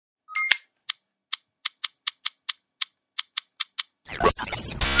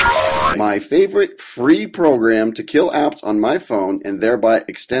life. My favorite free program to kill apps on my phone and thereby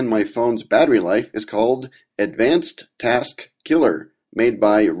extend my phone's battery life is called Advanced Task Killer, made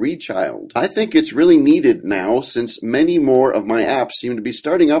by Rechild. I think it's really needed now since many more of my apps seem to be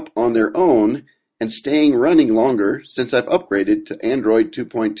starting up on their own and staying running longer since I've upgraded to Android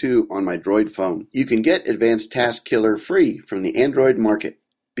 2.2 on my Droid phone. You can get Advanced Task Killer free from the Android market.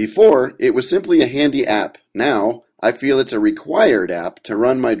 Before, it was simply a handy app. Now, I feel it's a required app to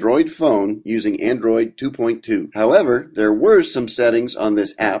run my Droid phone using Android 2.2. However, there were some settings on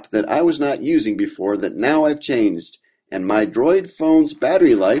this app that I was not using before that now I've changed, and my Droid phone's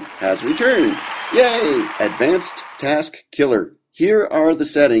battery life has returned. Yay! Advanced Task Killer. Here are the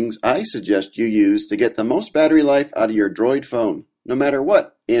settings I suggest you use to get the most battery life out of your Droid phone, no matter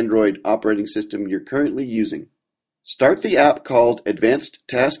what Android operating system you're currently using. Start the app called Advanced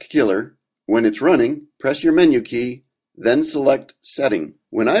Task Killer. When it's running, press your menu key, then select Setting.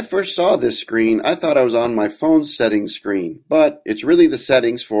 When I first saw this screen, I thought I was on my phone's settings screen, but it's really the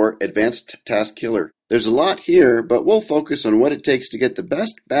settings for Advanced Task Killer. There's a lot here, but we'll focus on what it takes to get the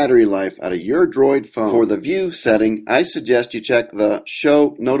best battery life out of your Droid phone. For the View setting, I suggest you check the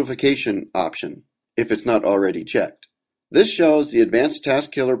Show Notification option, if it's not already checked. This shows the Advanced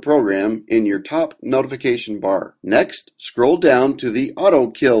Task Killer program in your top notification bar. Next, scroll down to the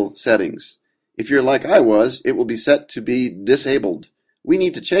Auto Kill settings. If you're like I was, it will be set to be disabled. We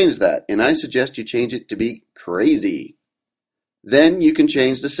need to change that, and I suggest you change it to be crazy. Then you can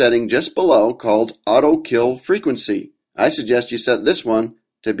change the setting just below called Auto Kill Frequency. I suggest you set this one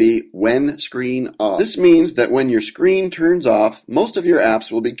to be When Screen Off. This means that when your screen turns off, most of your apps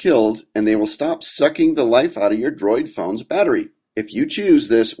will be killed and they will stop sucking the life out of your Droid phone's battery. If you choose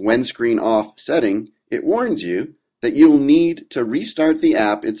this When Screen Off setting, it warns you that you'll need to restart the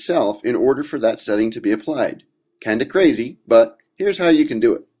app itself in order for that setting to be applied. Kinda crazy, but here's how you can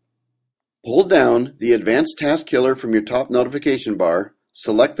do it. Pull down the Advanced Task Killer from your top notification bar,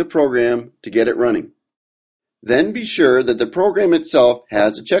 select the program to get it running. Then be sure that the program itself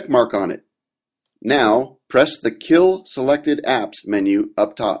has a check mark on it. Now, press the Kill Selected Apps menu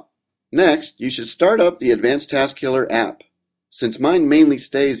up top. Next, you should start up the Advanced Task Killer app. Since mine mainly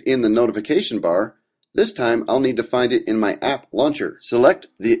stays in the notification bar, this time I'll need to find it in my app launcher. Select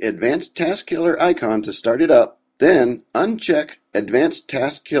the Advanced Task Killer icon to start it up, then uncheck Advanced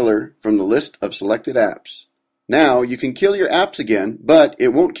Task Killer from the list of selected apps. Now you can kill your apps again, but it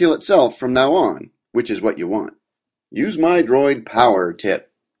won't kill itself from now on, which is what you want. Use My Droid Power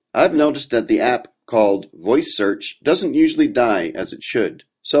tip. I've noticed that the app called Voice Search doesn't usually die as it should,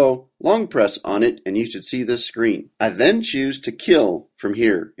 so long press on it and you should see this screen. I then choose to kill from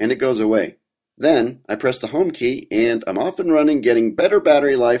here and it goes away. Then I press the home key and I'm off and running, getting better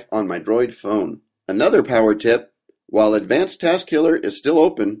battery life on my Droid phone. Another power tip: while Advanced Task Killer is still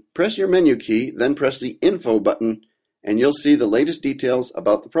open, press your menu key, then press the Info button, and you'll see the latest details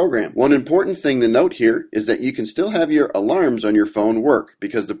about the program. One important thing to note here is that you can still have your alarms on your phone work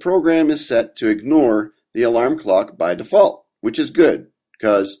because the program is set to ignore the alarm clock by default, which is good,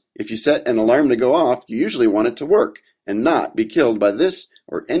 because if you set an alarm to go off, you usually want it to work and not be killed by this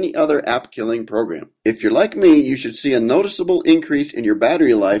or any other app killing program. If you're like me, you should see a noticeable increase in your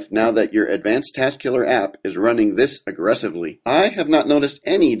battery life now that your Advanced Task Killer app is running this aggressively. I have not noticed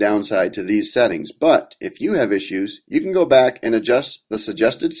any downside to these settings, but if you have issues, you can go back and adjust the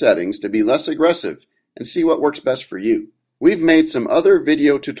suggested settings to be less aggressive and see what works best for you. We've made some other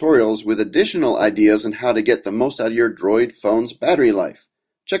video tutorials with additional ideas on how to get the most out of your Droid phone's battery life.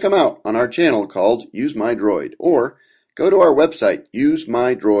 Check them out on our channel called Use My Droid, or go to our website,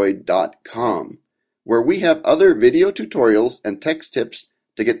 usemydroid.com, where we have other video tutorials and text tips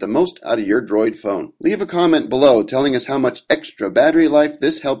to get the most out of your Droid phone. Leave a comment below telling us how much extra battery life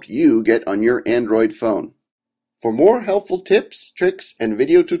this helped you get on your Android phone. For more helpful tips, tricks, and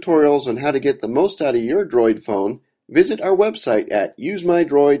video tutorials on how to get the most out of your Droid phone, visit our website at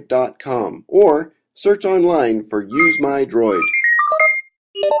usemydroid.com or search online for Use My Droid.